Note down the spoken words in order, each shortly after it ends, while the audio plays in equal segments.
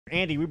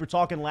Andy, we were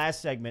talking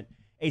last segment,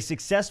 a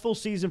successful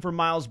season for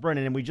Myles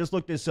Brennan, and we just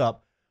looked this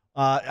up.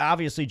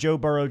 Obviously, Joe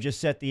Burrow just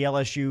set the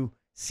LSU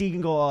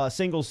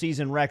single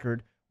season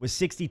record with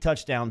 60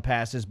 touchdown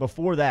passes.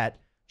 Before that,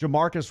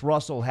 Jamarcus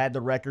Russell had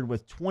the record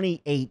with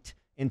 28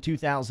 in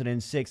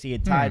 2006. He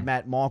had tied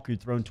Matt Malk,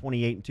 who'd thrown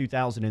 28 in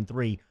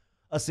 2003.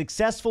 A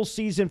successful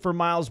season for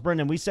Myles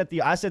Brennan. I set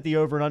the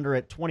over and under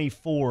at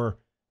 24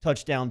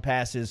 touchdown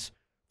passes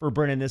for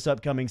Brennan this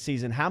upcoming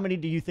season. How many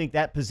do you think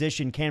that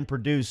position can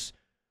produce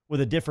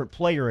with a different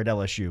player at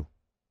LSU?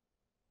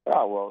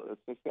 Oh, well, a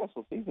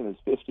successful season is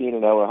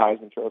 15-0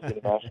 Heisman Trophy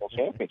and national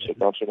championship,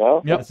 don't you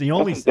know? Yep. That's the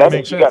only,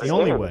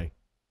 way.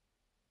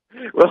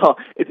 Well,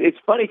 it's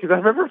funny because I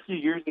remember a few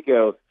years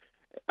ago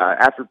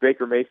after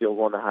Baker Mayfield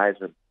won the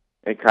Heisman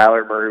and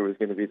Kyler Murray was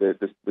going to be the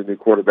new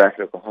quarterback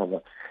in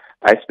Oklahoma,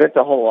 I spent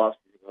the whole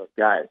offseason going,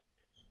 guys,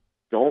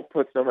 don't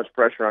put so much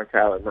pressure on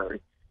Kyler Murray.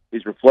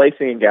 He's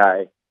replacing a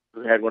guy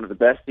who had one of the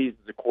best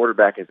seasons a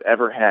quarterback has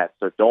ever had.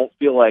 So don't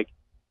feel like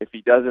if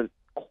he doesn't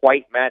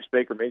quite match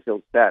Baker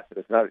Mayfield's stats, that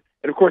it's not.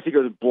 And of course, he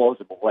goes and blows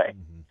him away.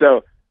 Mm-hmm.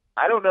 So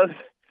I don't know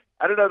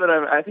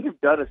that I think I'm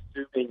done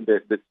assuming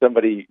that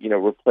somebody,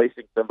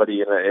 replacing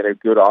somebody in a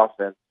good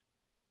offense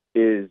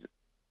is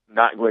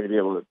not going to be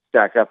able to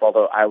stack up.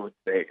 Although I would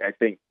say I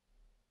think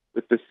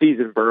with the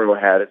season Burrow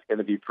had, it's going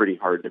to be pretty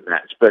hard to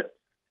match. But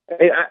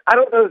I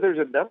don't know that there's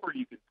a number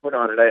you can put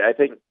on it. I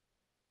think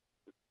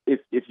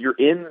if you're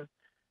in,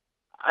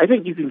 I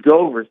think you can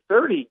go over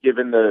 30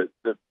 given the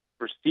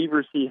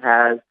receivers he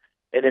has.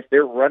 And if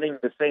they're running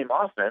the same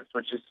offense,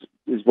 which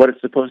is what it's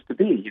supposed to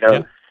be,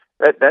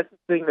 that's the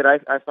thing that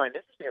I find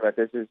interesting about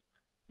this is,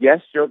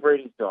 yes, Joe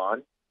Brady's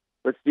gone,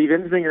 but Steve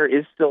Ensminger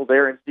is still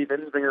there, and Steve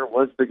Ensminger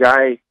was the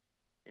guy,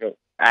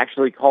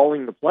 actually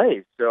calling the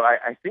plays. So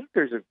I think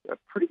there's a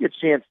pretty good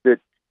chance that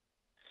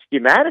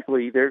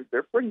schematically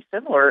they're pretty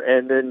similar.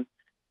 And then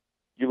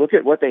you look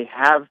at what they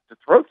have to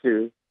throw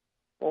to.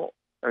 Well,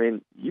 I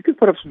mean, you could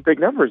put up some big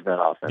numbers in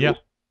that offense. Yeah.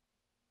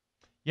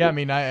 Yeah, I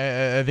mean,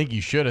 I think you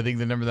should. I think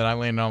the number that I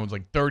landed on was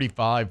like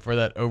 35 for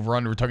that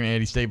over-under. We're talking to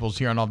Andy Staples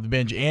here on Off the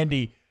Bench.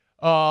 Andy,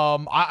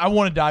 I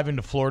want to dive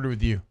into Florida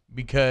with you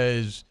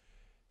because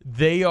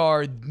they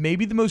are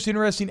maybe the most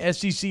interesting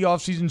SEC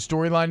offseason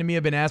storyline to me.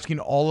 I've been asking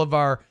all of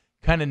our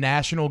kind of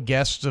national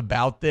guests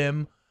about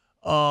them.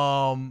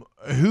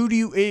 Who do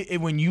you,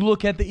 when you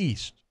look at the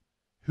East,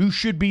 who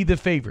should be the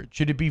favorite?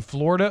 Should it be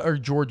Florida or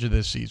Georgia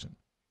this season?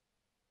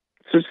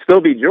 It should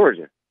still be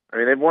Georgia. I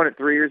mean, they've won it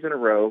 3 years in a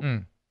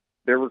row.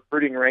 Their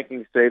recruiting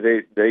rankings say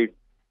they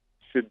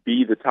should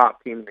be the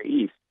top team in the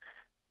East.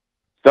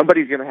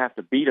 Somebody's going to have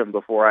to beat them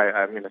before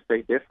I'm going to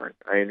say different.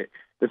 I mean,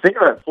 the thing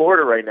about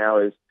Florida right now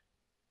is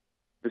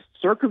the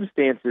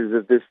circumstances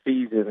of this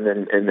season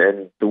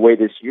and the way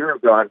this year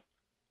have gone,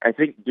 I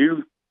think,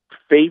 do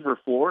favor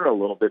Florida a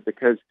little bit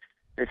because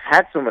they've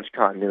had so much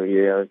continuity.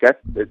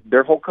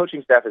 Their whole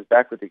coaching staff is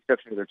back with the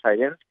exception of their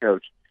tight ends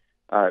coach.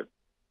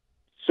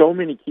 So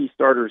many key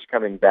starters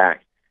coming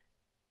back.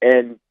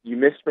 And you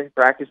miss spring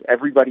practice.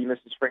 Everybody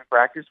misses spring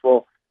practice.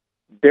 Well,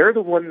 they're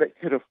the one that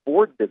could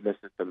afford to miss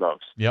it the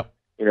most. Yep.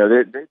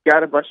 They've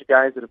got a bunch of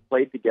guys that have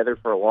played together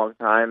for a long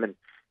time. And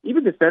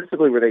even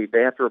defensively where they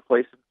have to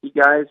replace some key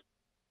guys,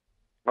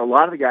 a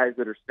lot of the guys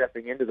that are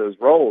stepping into those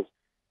roles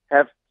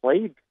have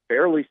played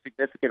fairly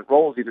significant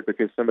roles either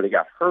because somebody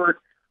got hurt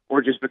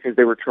or just because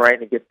they were trying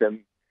to get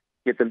them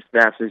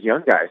snaps as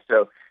young guys.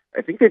 So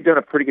I think they've done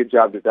a pretty good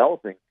job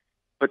developing.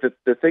 But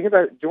the thing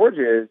about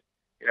Georgia is,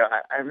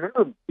 I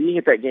remember being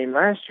at that game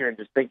last year and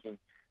just thinking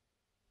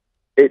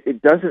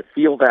it doesn't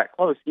feel that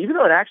close, even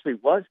though it actually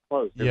was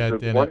close. It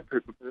was one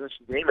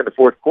possession game in the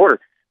fourth quarter,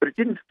 but it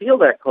didn't feel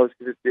that close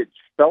because it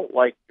felt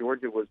like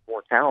Georgia was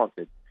more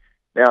talented.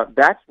 Now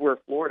that's where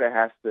Florida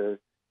has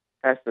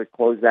to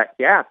close that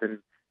gap, and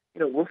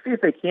we'll see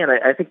if they can.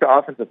 I think the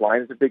offensive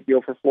line is a big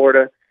deal for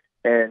Florida,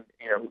 and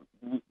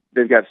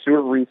they've got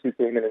Stuart Reese who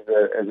came in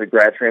as a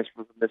grad transfer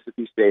from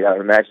Mississippi State. I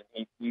would imagine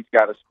he's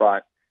got a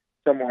spot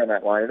somewhere in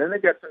that line. And then they've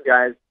got some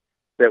guys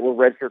that were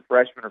redshirt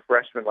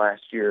freshmen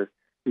last year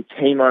who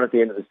came on at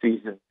the end of the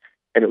season,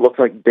 and it looks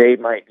like they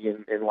might be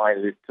in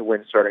line to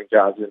win starting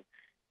jobs. And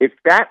if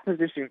that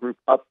position group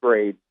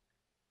upgrades,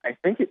 I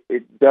think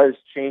it does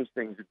change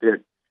things a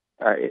bit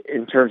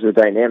in terms of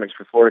the dynamics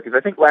for Florida. Because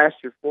I think last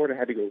year Florida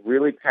had to go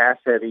really pass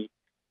heavy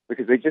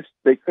because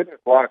they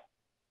couldn't block,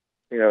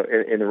 in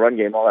the run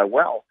game all that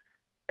well.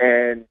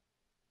 And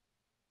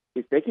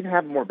if they can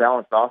have a more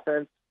balanced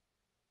offense,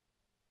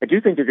 I do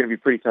think they're going to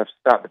be pretty tough to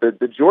stop. But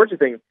the Georgia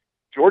thing,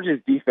 Georgia's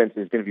defense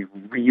is going to be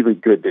really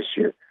good this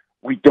year.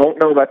 We don't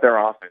know about their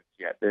offense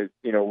yet.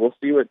 We'll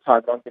see what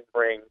Todd Duncan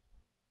brings.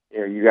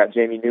 You got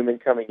Jamie Newman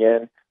coming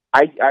in.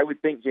 I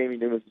would think Jamie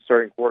Newman's the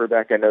starting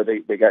quarterback. I know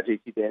they got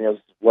JT Daniels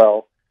as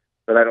well,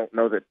 but I don't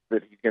know that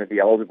he's going to be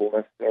eligible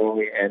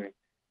necessarily. And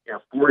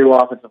 40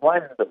 offensive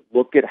linemen, but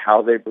look at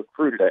how they've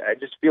recruited. I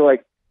just feel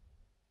like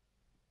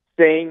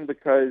saying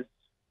because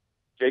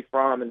Jake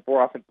Fromm and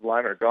 4 offensive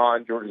linemen are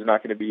gone, Georgia's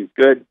not going to be as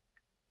good.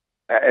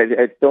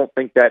 I don't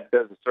think that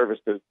does a service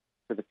to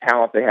the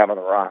talent they have on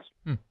the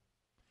roster.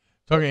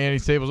 Talking Andy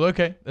Staples.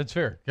 Okay, that's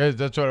fair. Guys,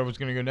 that's what I was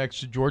going to go next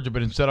to Georgia,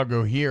 but instead I'll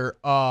go here.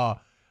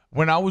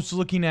 When I was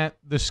looking at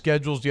the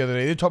schedules the other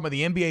day, they talked about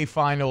the NBA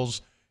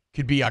Finals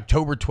could be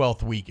October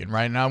 12th weekend,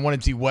 right? And I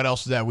wanted to see what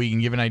else is that week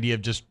and give an idea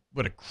of just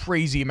what a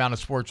crazy amount of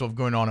sports will have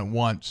going on at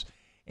once.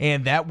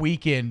 And that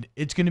weekend,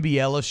 it's going to be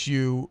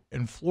LSU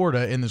and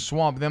Florida in the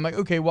Swamp. And then I'm like,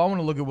 okay, well, I want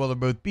to look at where they'll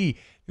both be.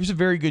 There's a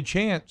very good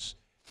chance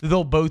that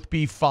they'll both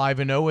be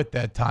 5-0 at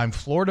that time.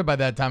 Florida, by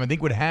that time, I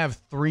think would have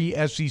 3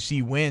 SEC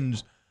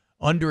wins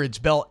under its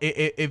belt.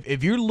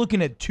 If you're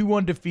looking at 2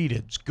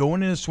 undefeateds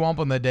going in the Swamp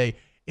on that day,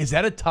 is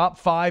that a top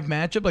 5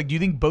 matchup? Like, do you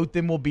think both of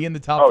them will be in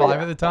the top 5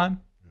 at the time?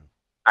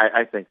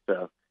 I think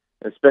so,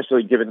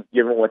 especially given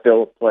what they'll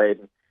have played.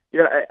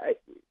 You know,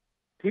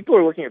 people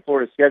are looking at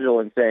Florida's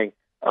schedule and saying,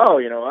 oh,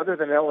 you know, other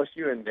than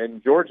LSU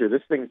and Georgia,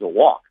 this thing's a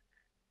walk.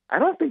 I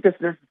don't think that's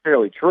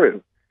necessarily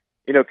true.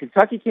 You know,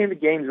 Kentucky came to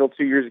Gainesville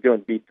 2 years ago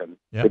and beat them.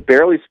 Yep. They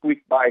barely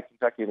squeaked by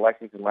Kentucky and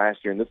Lexington last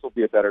year, and this will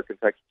be a better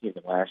Kentucky team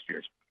than last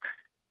year's.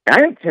 And I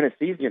think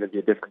Tennessee's going to be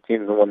a different team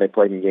than the one they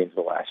played in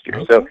Gainesville last year.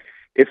 Okay. So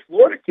if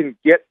Florida can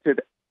get to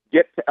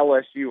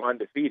LSU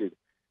undefeated,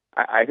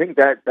 I think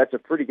that's a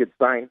pretty good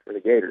sign for the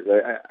Gators.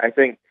 I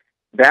think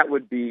that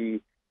would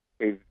be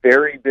a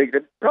very big,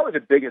 probably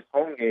the biggest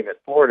home game at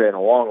Florida in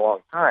a long,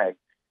 long time.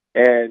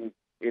 And,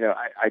 you know,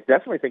 I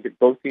definitely think if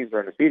both teams are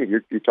undefeated,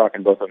 you're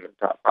talking both of them in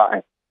the top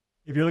 5.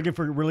 If you're looking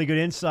for really good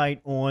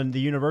insight on the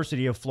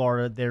University of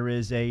Florida, there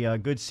is a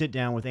good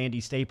sit-down with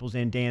Andy Staples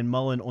and Dan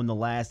Mullen on the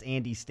last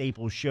Andy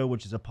Staples Show,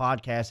 which is a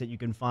podcast that you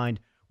can find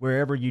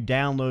wherever you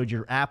download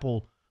your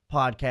Apple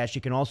podcast.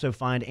 You can also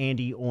find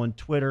Andy on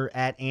Twitter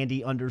at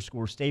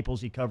Andy_Staples.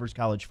 He covers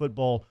college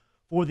football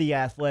for The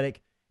Athletic.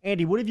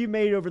 Andy, what have you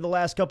made over the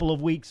last couple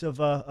of weeks of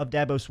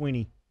Dabo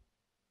Swinney?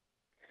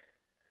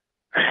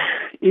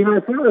 You know,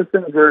 it's one of those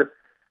things where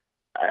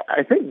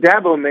I think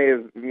Dabo may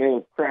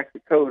have cracked the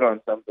code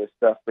on some of this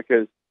stuff,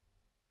 because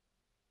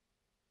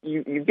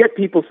you get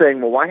people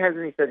saying, well, why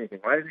hasn't he said anything?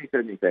 Why hasn't he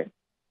said anything?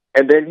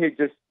 And then he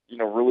just, you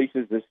know,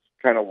 releases this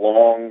kind of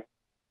long,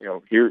 you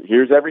know,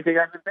 here's everything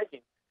I've been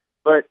thinking.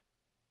 But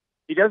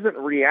he doesn't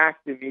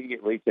react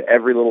immediately to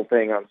every little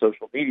thing on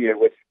social media,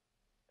 which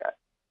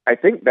I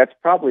think that's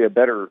probably a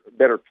better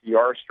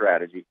PR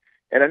strategy.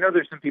 And I know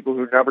there's some people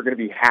who are never going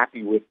to be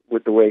happy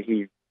with the way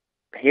he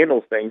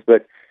handles things,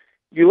 but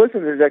you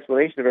listen to his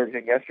explanation of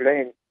everything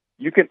yesterday, and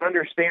you can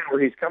understand where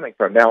he's coming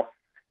from. Now,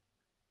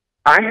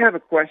 I have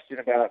a question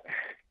about,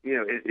 you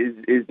know,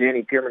 is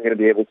Danny Pearman going to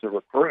be able to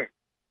recruit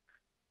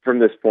from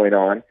this point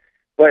on?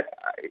 But,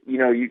 you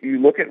know, you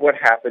look at what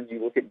happened,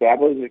 you look at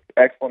Dabo's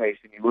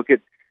explanation, you look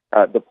at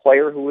the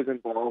player who was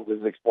involved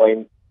has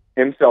explained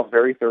himself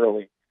very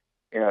thoroughly.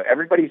 You know,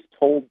 everybody's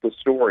told the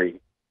story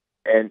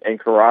and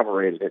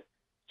corroborated it.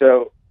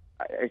 So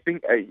I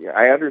think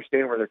I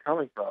understand where they're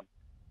coming from.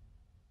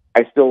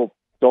 I still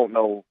don't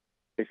know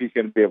if he's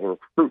going to be able to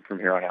recruit from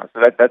here on out.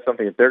 So that's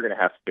something that they're going to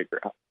have to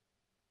figure out.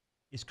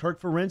 Is Kirk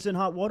Ferentz in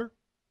hot water?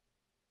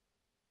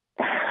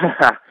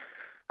 I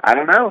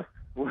don't know.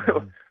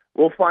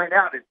 We'll find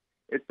out.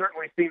 It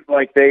certainly seems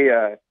like they,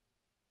 I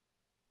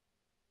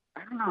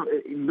don't know,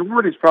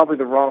 ignored is probably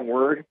the wrong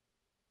word.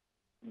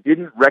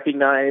 Didn't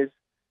recognize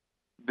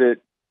that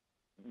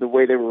the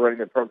way they were running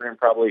the program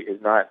probably is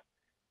not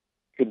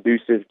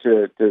conducive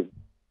to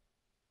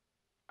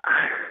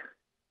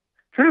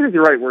I'm trying to think the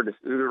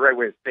right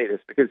way to say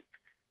this, because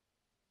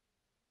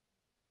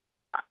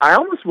I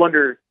almost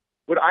wonder,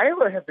 would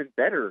Iowa have been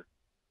better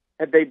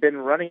had they been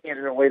running it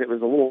in a way that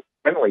was a little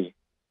friendly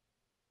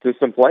to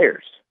some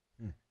players?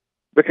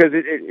 Because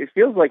it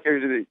feels like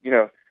there's, you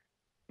know,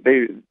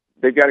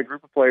 they've got a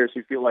group of players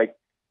who feel like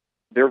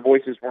their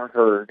voices weren't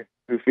heard,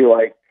 who feel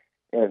like,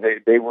 you know,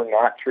 they were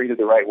not treated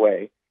the right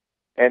way.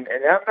 And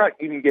I'm not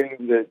even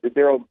getting the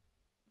Daryl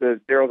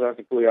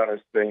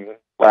Johnson-Koulianos thing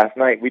last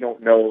night. We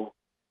don't know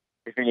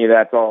if any of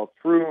that's all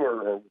true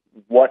or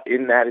what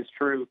in that is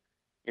true.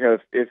 You know,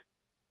 if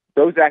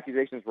those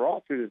accusations were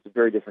all true, it's a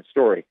very different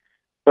story.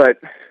 But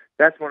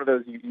that's one of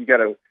those you got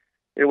to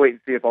wait and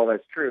see if all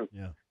that's true.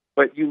 Yeah.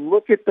 But you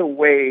look at the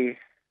way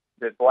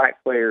that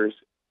black players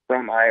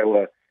from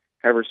Iowa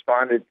have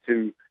responded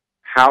to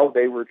how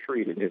they were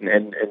treated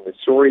and the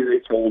stories they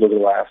told over the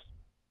last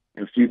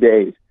few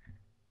days.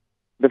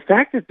 The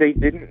fact that they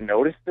didn't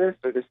notice this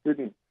or this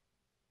didn't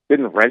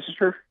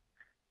register,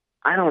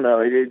 I don't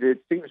know.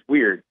 It seems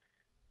weird.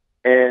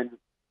 And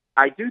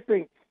I do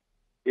think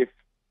if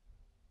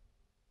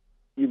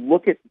you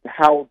look at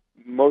how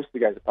most of the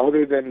guys,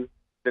 other than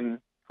Johnson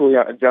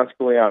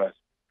Koulianos,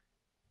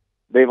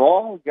 they've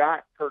all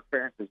got Kirk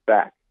Ferentz's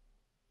back.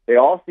 They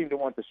all seem to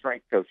want the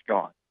strength coach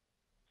gone.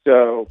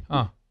 So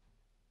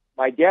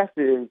my guess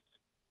is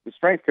the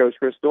strength coach,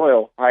 Chris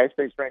Doyle, highest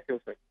paid strength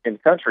coach in the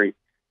country,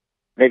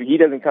 maybe he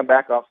doesn't come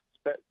back off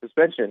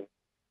suspension,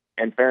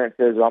 and Ferentz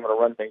says, I'm going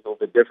to run things a little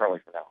bit differently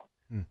from now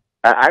on.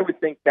 I would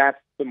think that's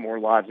the more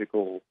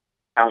logical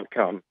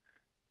outcome,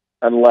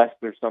 unless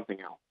there's something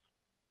else.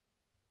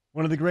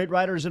 One of the great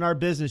writers in our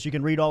business. You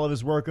can read all of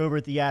his work over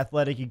at The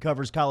Athletic. He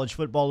covers college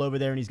football over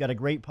there, and he's got a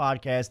great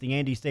podcast, The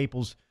Andy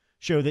Staples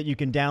show that you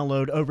can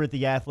download over at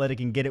The Athletic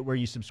and get it where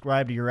you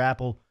subscribe to your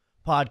Apple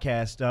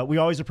podcast. We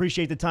always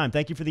appreciate the time.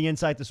 Thank you for the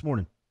insight this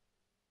morning.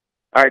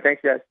 All right,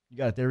 thanks, guys. You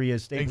got it. There he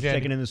is. Staples Thanks, Andy.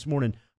 checking in this morning.